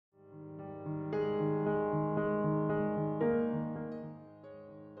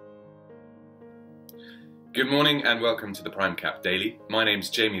Good morning and welcome to the PrimeCap Daily. My name's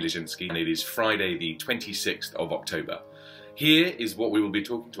Jamie Leszczynski and it is Friday the 26th of October. Here is what we will be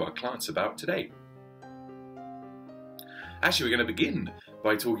talking to our clients about today. Actually, we're going to begin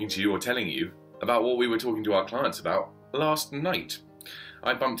by talking to you or telling you about what we were talking to our clients about last night.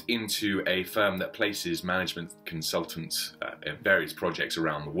 I bumped into a firm that places management consultants in various projects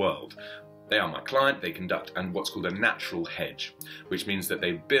around the world. They are my client. They conduct what's called a natural hedge, which means that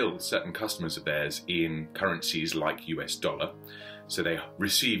they bill certain customers of theirs in currencies like US dollar. So they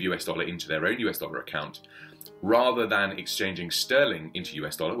receive US dollar into their own US dollar account. Rather than exchanging sterling into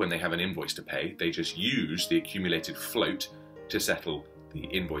US dollar when they have an invoice to pay, they just use the accumulated float to settle the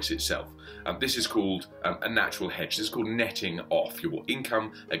invoice itself. This is called a natural hedge. This is called netting off your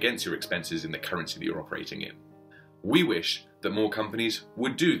income against your expenses in the currency that you're operating in. We wish that more companies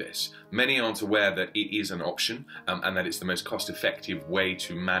would do this. Many aren't aware that it is an option and that it's the most cost-effective way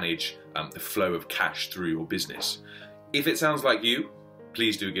to manage the flow of cash through your business. If it sounds like you,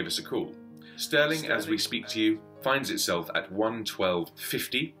 please do give us a call. Sterling, as we speak to you, finds itself at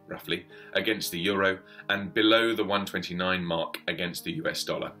 112.50, roughly, against the euro and below the 129 mark against the US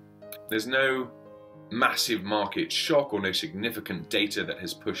dollar. There's no massive market shock or no significant data that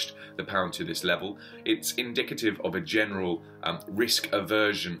has pushed the pound to this level. It's indicative of a general risk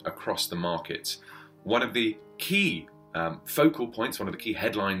aversion across the markets. One of the key focal points, one of the key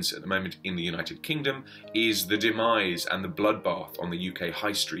headlines at the moment in the United Kingdom is the demise and the bloodbath on the UK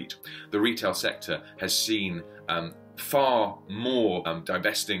high street. The retail sector has seen far more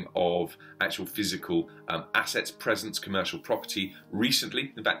divesting of actual physical assets, presence, commercial property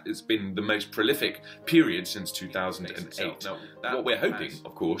recently. In fact, it's been the most prolific period since 2008. Now, what we're hoping,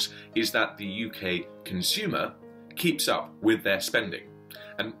 of course, is that the UK consumer keeps up with their spending.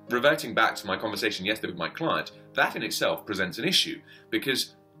 And reverting back to my conversation yesterday with my client, that in itself presents an issue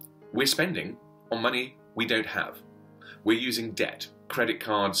because we're spending on money we don't have. We're using debt, credit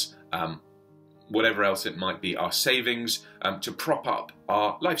cards, whatever else it might be, our savings to prop up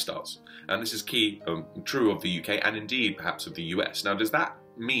our lifestyles. And this is key, true of the UK and indeed perhaps of the US. Now, does that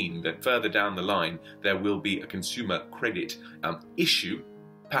mean that further down the line there will be a consumer credit issue?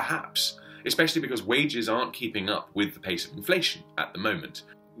 Perhaps, especially because wages aren't keeping up with the pace of inflation at the moment.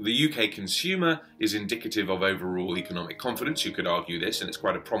 The UK consumer is indicative of overall economic confidence. You could argue this, and it's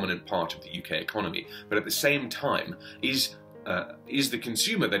quite a prominent part of the UK economy. But at the same time, is the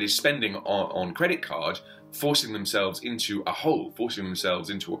consumer that is spending on credit card forcing themselves into a hole, forcing themselves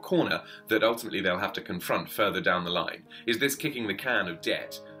into a corner that ultimately they'll have to confront further down the line? Is this kicking the can of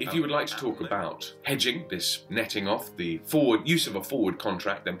debt? If you would like to talk about hedging, this netting off, the use of a forward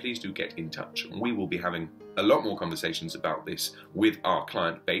contract, then please do get in touch. We will be having a lot more conversations about this with our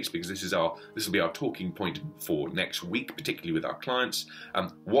client base because this will be our talking point for next week, particularly with our clients.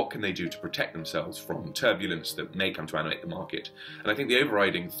 What can they do to protect themselves from turbulence that may come to animate the market? And I think the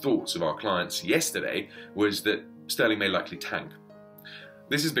overriding thoughts of our clients yesterday was that sterling may likely tank.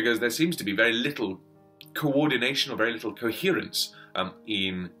 This is because there seems to be very little coordination or very little coherence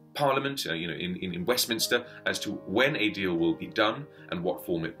in Parliament, in Westminster, as to when a deal will be done and what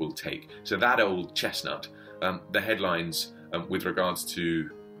form it will take. So that old chestnut, the headlines with regards to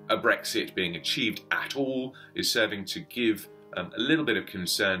a Brexit being achieved at all, is serving to give a little bit of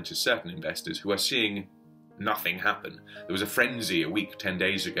concern to certain investors who are seeing nothing happen. There was a frenzy a week, 10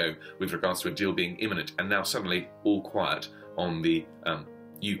 days ago with regards to a deal being imminent, and now suddenly all quiet on the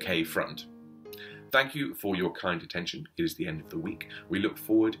UK front. Thank you for your kind attention. It is the end of the week. We look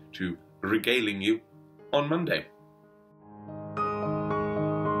forward to regaling you on Monday.